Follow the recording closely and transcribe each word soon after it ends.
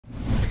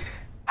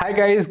Hi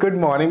guys, good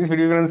morning. This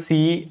video we're going to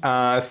see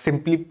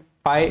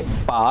simplify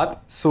path.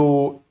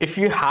 So if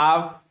you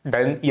have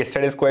done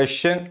yesterday's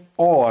question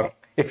or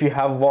if you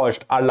have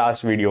watched our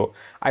last video,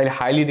 I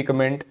highly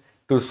recommend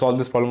to solve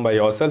this problem by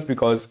yourself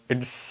because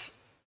it's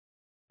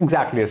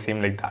exactly the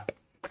same like that.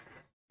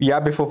 Yeah,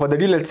 before further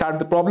ado, let's start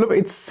the problem.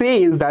 It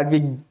says that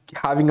we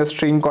having a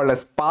string called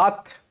as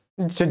path,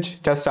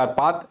 just our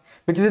path,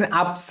 which is an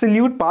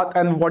absolute path.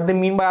 And what they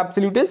mean by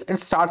absolute is it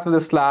starts with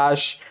a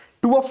slash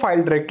to a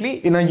file directly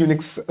in a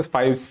Unix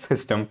file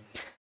system.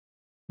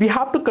 We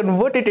have to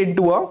convert it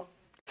into a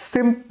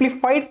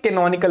simplified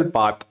canonical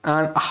path,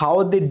 and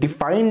how they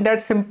define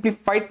that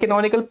simplified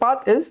canonical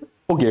path is,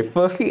 okay,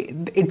 firstly,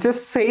 it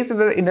just says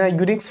that in a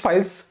Unix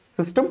file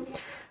system,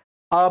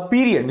 a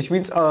period, which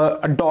means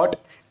a dot,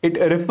 it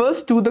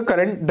refers to the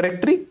current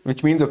directory,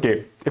 which means,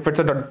 okay, if it's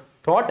a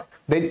dot,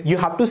 then you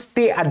have to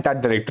stay at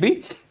that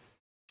directory.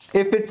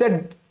 If it's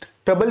a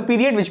double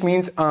period, which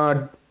means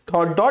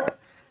dot,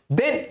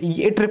 then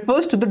it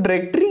refers to the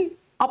directory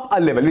up a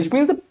level, which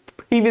means the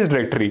previous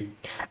directory.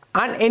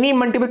 And any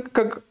multiple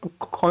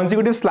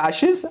consecutive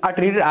slashes are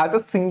treated as a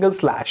single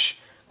slash.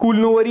 Cool,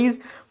 no worries.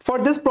 For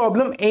this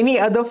problem, any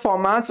other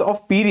formats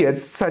of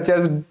periods such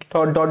as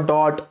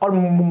dot or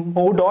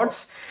more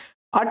dots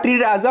are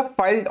treated as a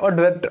file or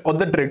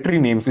the directory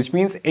names, which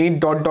means any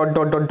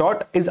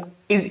dot is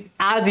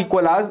as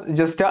equal as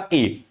just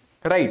a,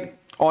 right,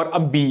 or a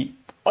b,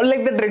 or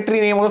like the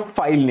directory name or the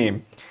file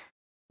name.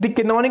 The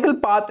canonical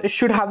path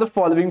should have the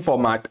following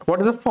format.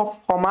 What is the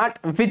format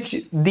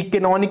which the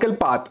canonical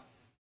path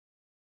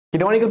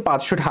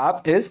should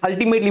have is,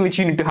 ultimately which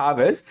you need to have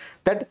is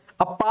that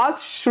a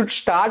path should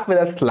start with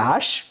a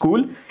slash.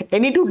 Cool.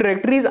 Any two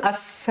directories are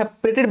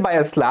separated by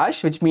a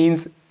slash, which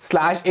means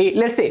slash a.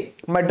 Let's say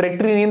my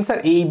directory names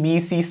are a, b,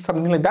 c,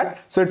 something like that.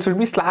 So it should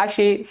be slash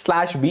a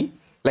slash b,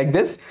 like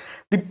this.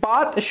 The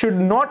path should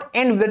not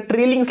end with a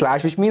trailing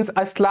slash, which means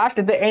a slash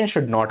at the end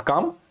should not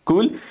come.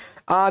 Cool.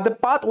 The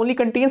path only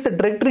contains the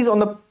directories on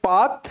the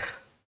path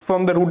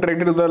from the root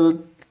directory to the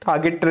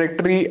target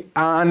directory,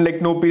 and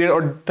like no period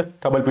or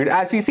double period.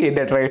 As we say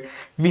that, right,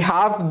 we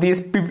have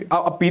this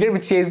a period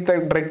which says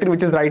the directory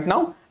which is right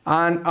now,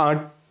 and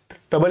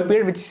double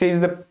period which says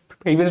the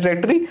previous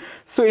directory.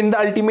 So in the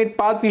ultimate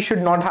path, we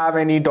should not have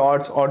any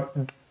dots or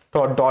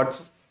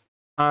dots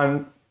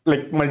and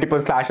like multiple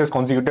slashes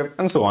consecutive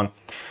and so on.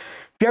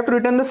 We have to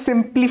return the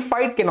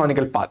simplified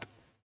canonical path.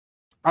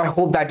 I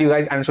hope that you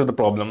guys understood the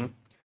problem.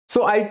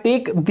 So I'll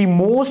take the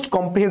most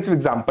comprehensive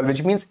example,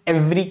 which means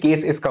every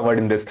case is covered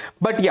in this.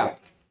 But yeah,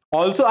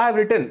 also I have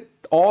written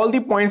all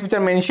the points which are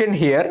mentioned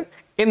here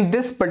in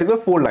this particular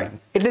 4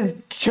 lines. It is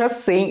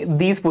just saying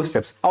these 4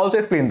 steps. I'll also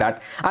explain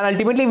that. And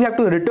ultimately we have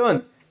to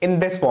return in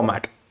this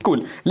format.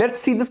 Cool. Let's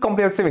see this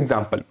comprehensive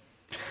example.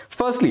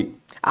 Firstly,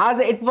 as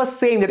it was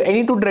saying that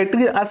any two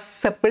directories are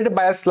separated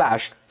by a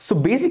slash. So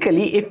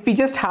basically, if we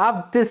just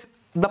have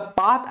the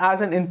path as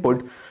an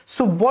input,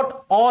 so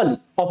what all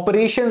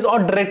operations or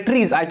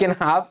directories I can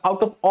have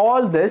out of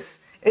all this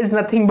is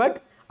nothing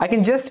but I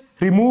can just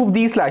remove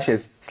these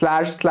slashes,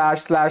 slash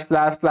slash slash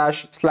slash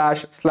slash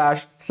slash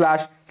slash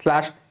slash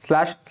slash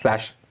slash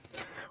slash.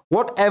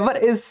 Whatever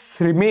is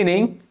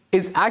remaining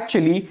is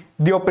actually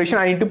the operation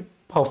I need to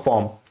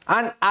perform.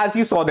 And as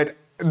you saw that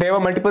there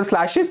were multiple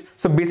slashes,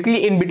 so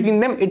basically in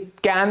between them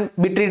it can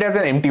be treated as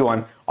an empty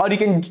one, or you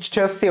can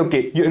just say,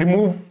 okay, you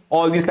remove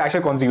all these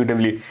slashes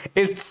consecutively.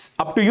 It's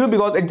up to you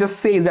because it just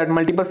says that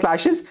multiple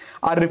slashes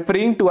are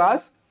referring to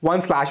as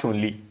one slash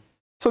only,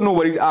 so no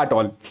worries at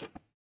all.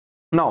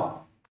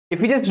 Now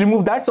if we just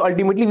remove that, so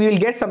ultimately we will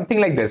get something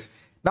like this.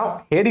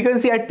 Now here you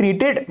can see I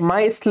treated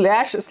my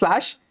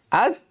slash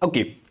as,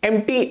 okay,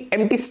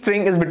 empty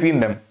string is between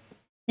them.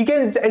 You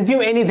can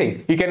assume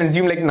anything. You can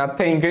assume like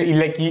nothing,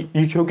 like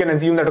you can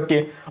assume that,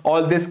 okay,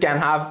 all this can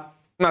have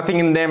nothing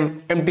in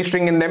them, empty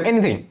string in them,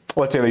 anything,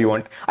 whatever you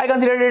want. I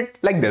considered it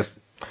like this,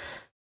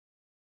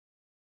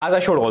 as I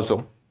showed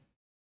also,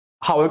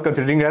 how I'm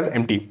considering it as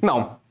empty.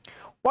 Now,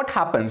 what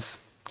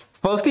happens?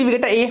 Firstly, we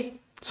get a.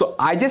 So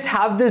I just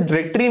have this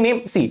directory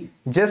name. See,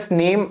 just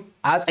name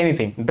as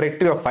anything,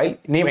 directory or file,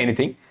 name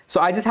anything. So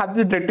I just have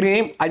this directory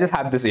name. I just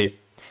have this a.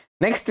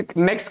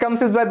 Next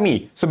comes is by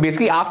me. So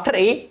basically after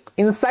a,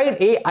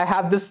 inside a, I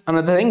have this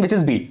another thing which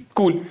is b.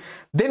 Cool.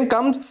 Then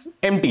comes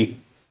empty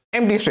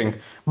string.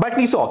 But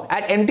we saw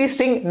at empty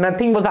string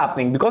nothing was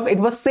happening because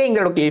it was saying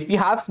that, okay, if you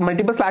have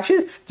multiple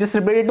slashes, just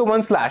separate it to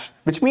one slash,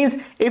 which means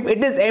if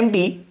it is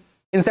empty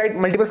inside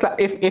multiple slash,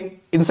 if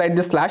inside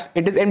this slash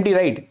it is empty,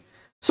 right?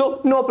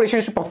 So no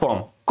operations to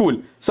perform.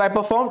 Cool. So I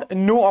performed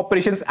no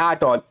operations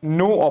at all.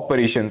 No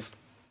operations.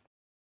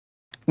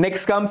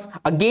 Next comes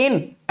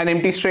again an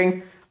empty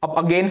string.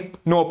 Again,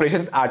 no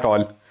operations at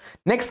all.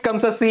 Next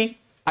comes a C.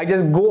 I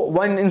just go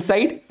one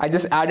inside. I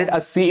just added a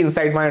C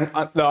inside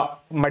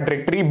my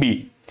directory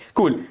B.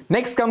 Cool.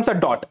 Next comes a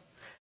dot.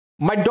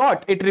 My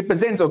dot, it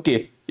represents,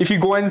 okay, if you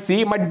go and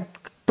see, my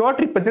dot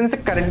represents the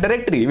current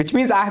directory, which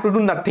means I have to do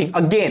nothing.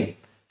 Again,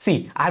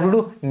 see, I have to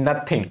do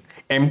nothing.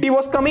 Empty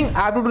was coming,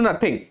 I have to do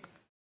nothing.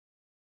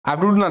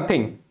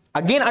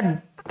 Again,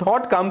 a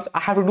dot comes, I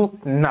have to do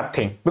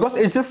nothing because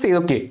it just says,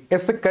 okay,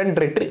 it's the current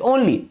directory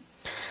only.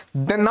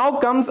 Then now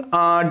comes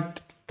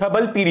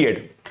double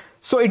period.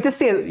 So it just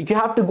says you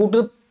have to go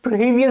to the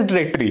previous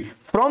directory.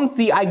 From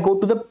C, I go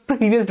to the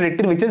previous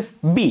directory, which is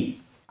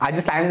B. I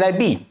just landed at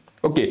B.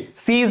 Okay,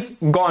 C is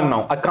gone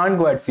now. I can't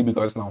go at C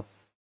because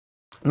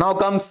now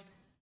comes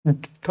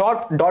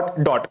dot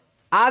dot dot.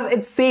 As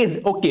it says,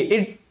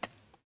 okay,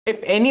 if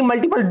any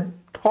multiple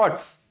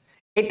dots,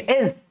 it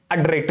is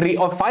a directory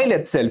or file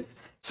itself.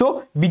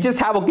 So we just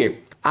have, okay,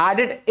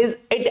 added is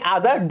it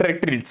as a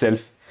directory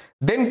itself.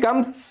 Then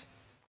comes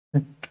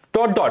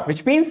dot dot,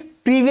 which means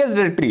previous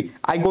directory.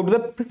 I go to the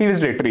previous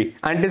directory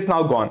and it is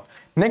now gone.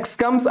 Next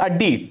comes a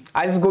D.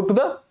 I just go to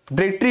the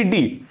directory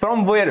D.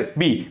 From where?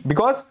 B,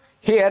 because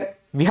here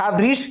we have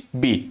reached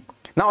B.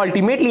 Now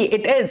ultimately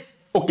it is,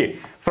 okay,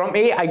 from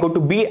A I go to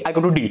B, I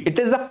go to D. It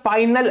is the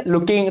final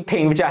looking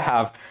thing which I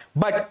have,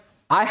 but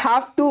I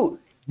have to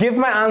give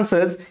my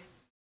answers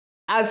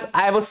as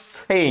I was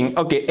saying.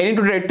 Okay, any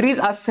two directories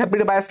are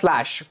separated by a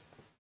slash.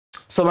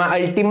 So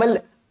my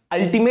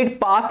ultimate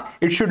path,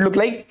 it should look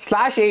like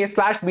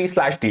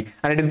 /A/B/D,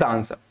 and it is the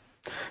answer.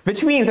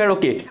 Which means that,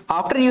 okay,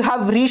 after you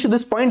have reached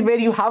this point where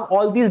you have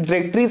all these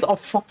directories of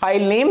file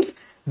names,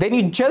 then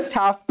you just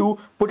have to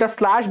put a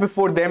slash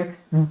before them,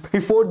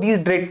 before these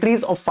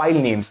directories of file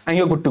names, and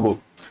you're good to go.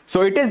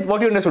 So it is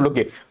what you understood.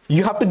 Okay,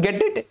 you have to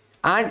get it,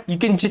 and you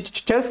can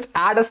just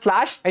add a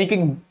slash and you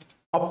can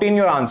obtain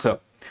your answer.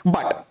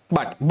 But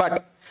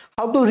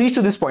how to reach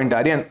to this point,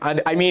 Aryan?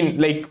 I mean,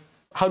 like,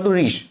 how to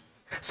reach?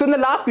 So in the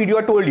last video,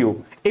 I told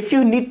you, if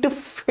you need to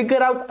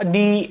figure out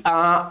the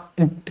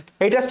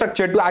data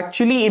structure to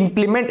actually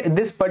implement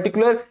this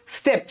particular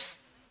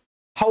steps,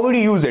 how would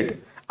you use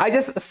it? I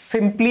just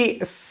simply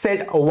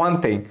said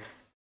one thing: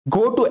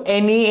 go to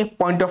any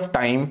point of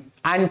time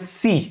and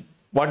see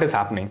what is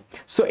happening.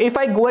 So if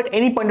I go at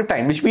any point of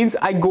time, which means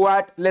I go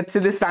at, let's say,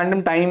 this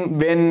random time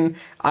when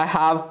I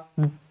have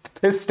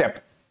this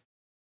step,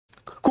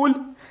 cool.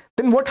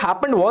 Then what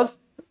happened was,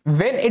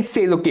 when it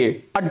says,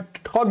 okay, a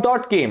dot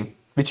dot came,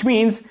 which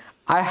means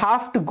I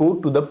have to go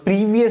to the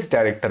previous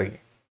directory,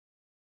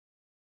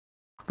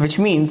 which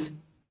means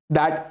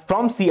that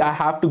from C I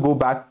have to go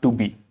back to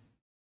B.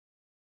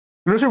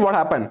 You know what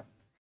happened?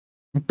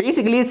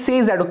 Basically it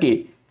says that,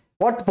 okay,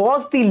 what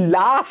was the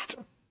last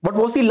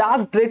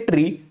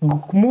directory,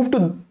 move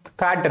to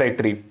that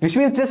directory, which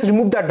means just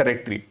remove that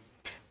directory.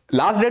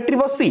 Last directory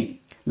was C.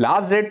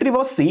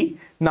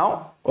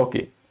 Now,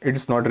 okay,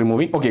 it's not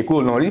removing. Okay,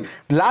 cool, no worries.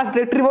 Last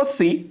directory was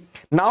C.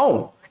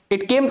 Now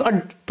it came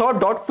a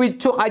dot,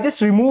 so I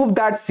just removed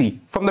that C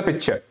from the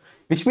picture,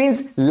 which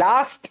means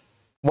last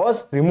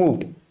was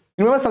removed.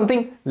 Remember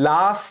something?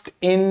 Last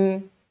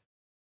in,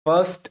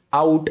 first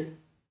out,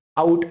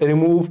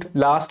 removed,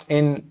 last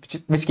in,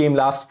 which came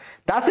last.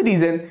 That's the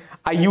reason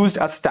I used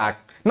a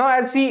stack. Now,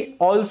 as we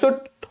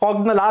also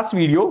talked in the last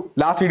video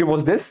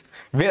was this,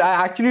 where I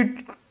actually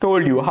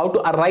told you how to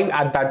arrive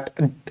at that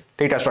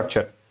data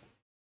structure.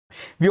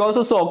 We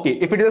also saw, okay,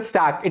 if it is a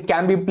stack, it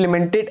can be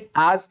implemented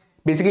as,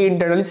 basically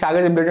internally stack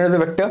is implemented as a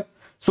vector.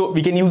 So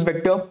we can use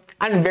vector,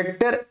 and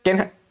vector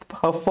can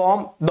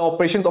perform the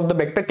operations of the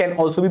vector can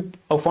also be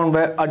performed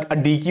by a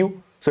DQ.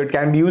 So it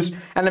can be used,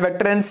 and a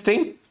vector and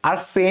string are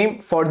same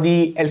for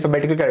the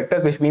alphabetical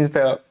characters, which means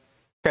the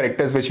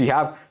characters which we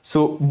have.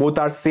 So both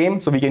are same,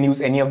 so we can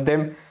use any of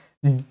them.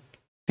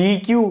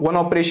 DQ, one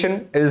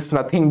operation is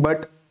nothing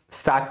but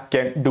stack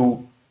can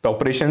do the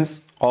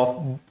operations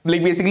of,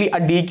 like, basically a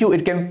DQ,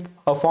 it can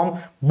perform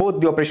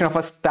both the operation of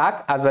a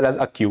stack as well as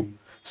a queue.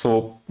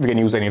 So we can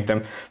use any of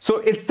them. So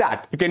it's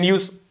that you can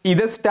use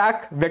either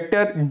stack,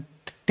 vector,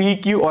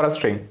 DQ, or a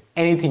string,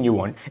 anything you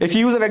want. If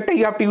you use a vector,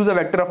 you have to use a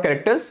vector of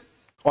characters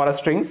or a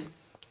strings,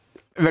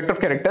 vector of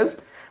characters.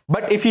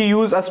 But if you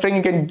use a string,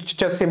 you can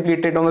just simply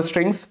iterate on the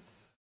strings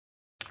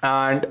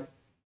and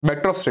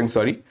vector of strings,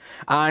 sorry.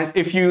 And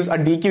if you use a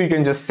DQ, you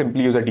can just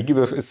simply use a DQ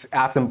because it's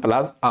as simple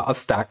as a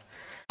stack.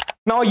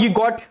 Now you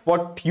got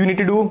what you need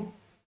to do.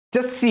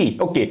 Just see,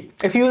 okay,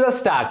 if you use a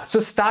stack, so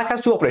stack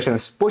has two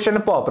operations, push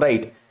and pop,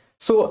 right?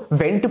 So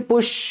when to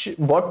push,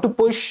 what to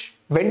push,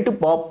 when to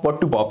pop, what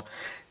to pop.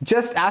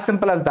 Just as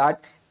simple as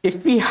that.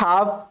 If we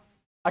have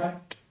a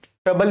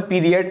double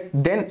period,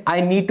 then I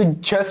need to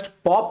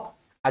just pop.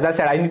 As I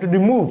said, I need to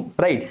remove,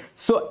 right?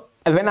 So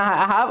when I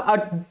have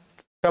a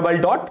double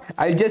dot,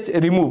 I'll just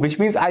remove, which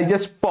means I'll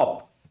just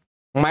pop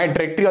my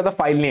directory or the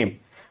file name.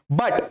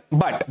 But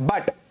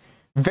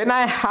when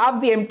I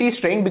have the empty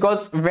string,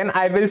 because when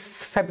I will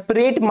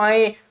separate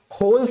my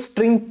whole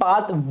string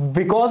path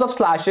because of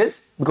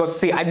slashes, because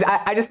see,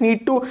 I just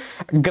need to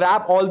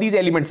grab all these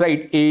elements,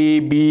 right? A,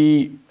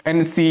 B,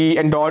 and C,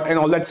 and dot, and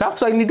all that stuff.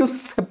 So I need to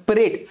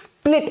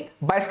split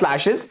by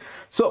slashes.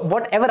 So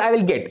whatever I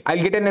will get, I'll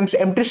get an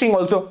empty string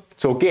also.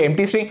 So okay,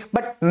 empty string,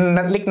 but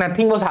like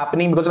nothing was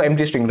happening because of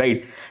empty string,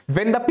 right?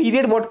 When the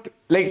period,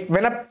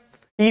 when a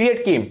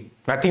period came,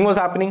 nothing was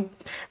happening.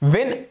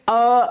 When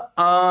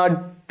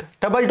a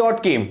double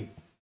dot came,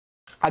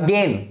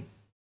 again,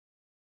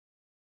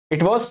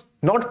 it was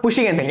not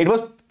pushing anything. It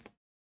was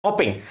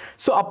popping.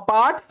 So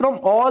apart from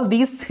all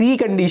these three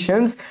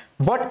conditions,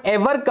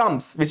 whatever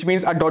comes, which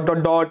means a dot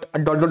dot dot, a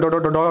dot dot dot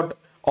dot dot, dot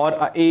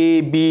or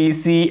a B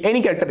C,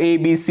 any character A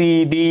B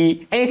C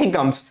D, anything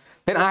comes,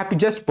 then I have to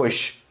just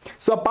push.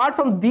 So apart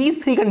from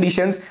these three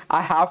conditions,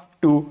 I have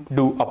to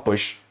do a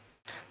push.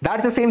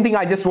 That's the same thing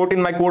I just wrote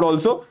in my code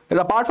also, that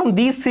apart from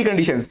these three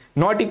conditions,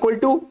 not equal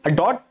to a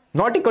dot,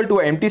 not equal to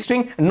an empty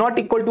string, not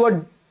equal to a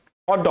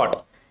dot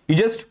dot, you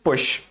just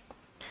push.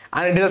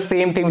 And it is the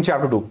same thing which you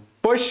have to do.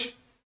 Push,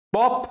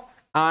 pop,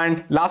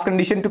 and last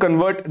condition to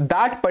convert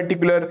that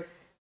particular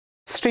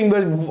string,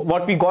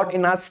 what we got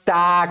in our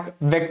stack,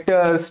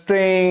 vector,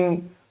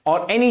 string,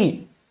 or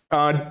any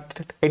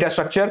data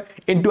structure,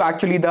 into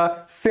actually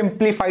the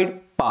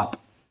simplified path.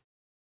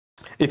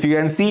 If you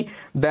can see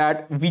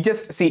that we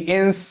just see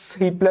in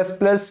C++,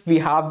 we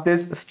have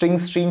this string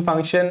stream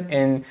function.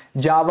 In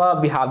Java,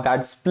 we have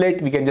that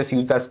split. We can just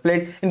use that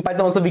split. In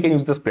Python also, we can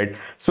use the split.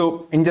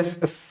 So in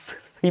just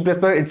C++,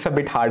 it's a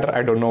bit harder.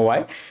 I don't know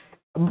why.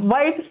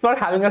 Why it's not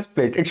having a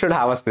split? It should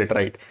have a split,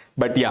 right?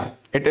 But yeah,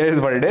 it is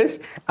what it is.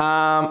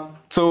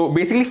 So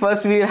basically,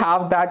 first we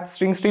have that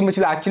string stream, which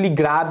will actually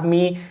grab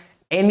me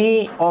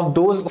any of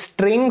those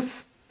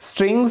strings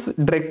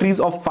directories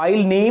of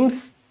file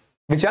names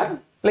which are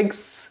like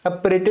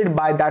separated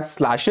by that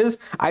slashes.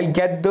 I'll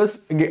get those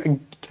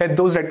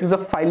directories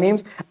of file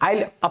names.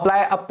 I'll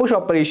apply a push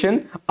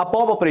operation, a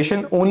pop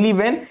operation only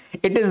when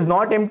it is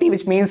not empty,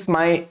 which means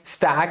my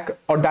stack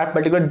or that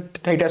particular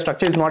data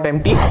structure is not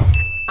empty,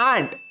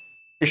 and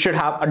it should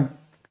have a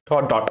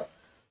dot dot.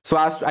 So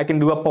as I can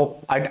do a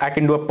pop, I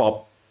can do a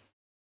pop.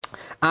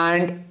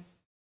 And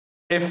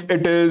if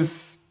it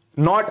is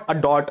not a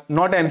dot,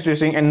 not an empty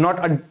string, and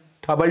not a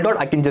double dot,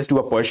 I can just do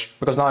a push,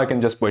 because now I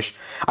can just push.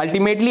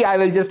 Ultimately, I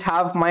will just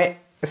have my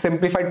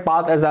simplified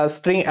path as a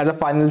string, as a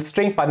final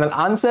string, final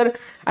answer,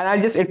 and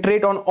I'll just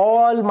iterate on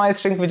all my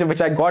strings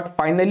which I got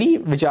finally,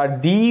 which are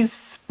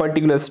these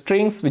particular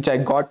strings which I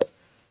got.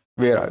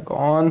 Where are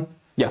gone?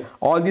 Yeah,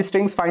 all these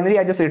strings finally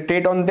I just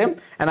iterate on them,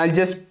 and I'll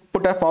just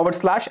put a forward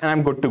slash and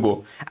I'm good to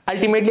go.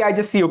 Ultimately, I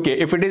just see, okay,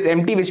 if it is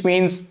empty, which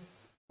means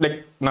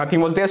like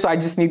nothing was there, so I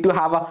just need to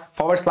have a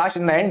forward slash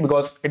in the end,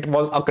 because it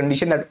was a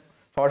condition that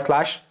forward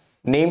slash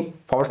name,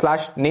 forward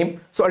slash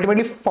name. So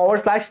ultimately forward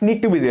slash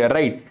need to be there,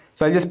 right?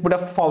 So I just put a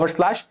forward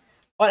slash,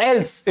 or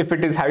else if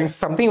it is having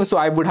something, so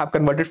I would have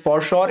converted for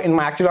sure in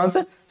my actual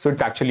answer. So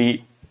it's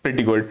actually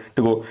pretty good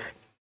to go.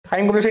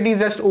 Time complexity is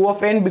just O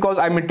of n, because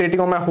I'm iterating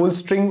on my whole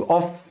string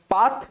of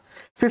path.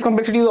 Space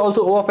complexity is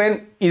also O of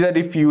n, either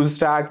if you use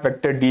stack,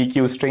 vector,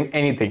 dequeue, string,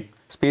 anything.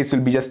 Space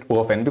will be just O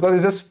of n, because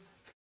it's just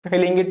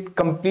filling it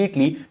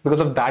completely because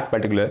of that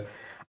particular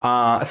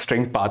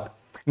string path.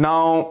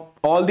 Now,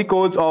 all the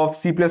codes of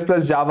C++,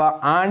 Java,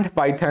 and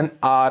Python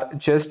are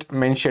just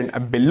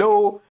mentioned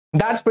below.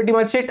 That's pretty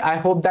much it. I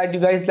hope that you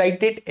guys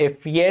liked it.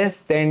 If yes,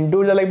 then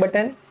do the like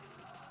button.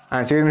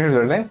 And see you in the next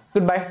video.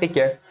 Goodbye. Take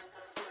care.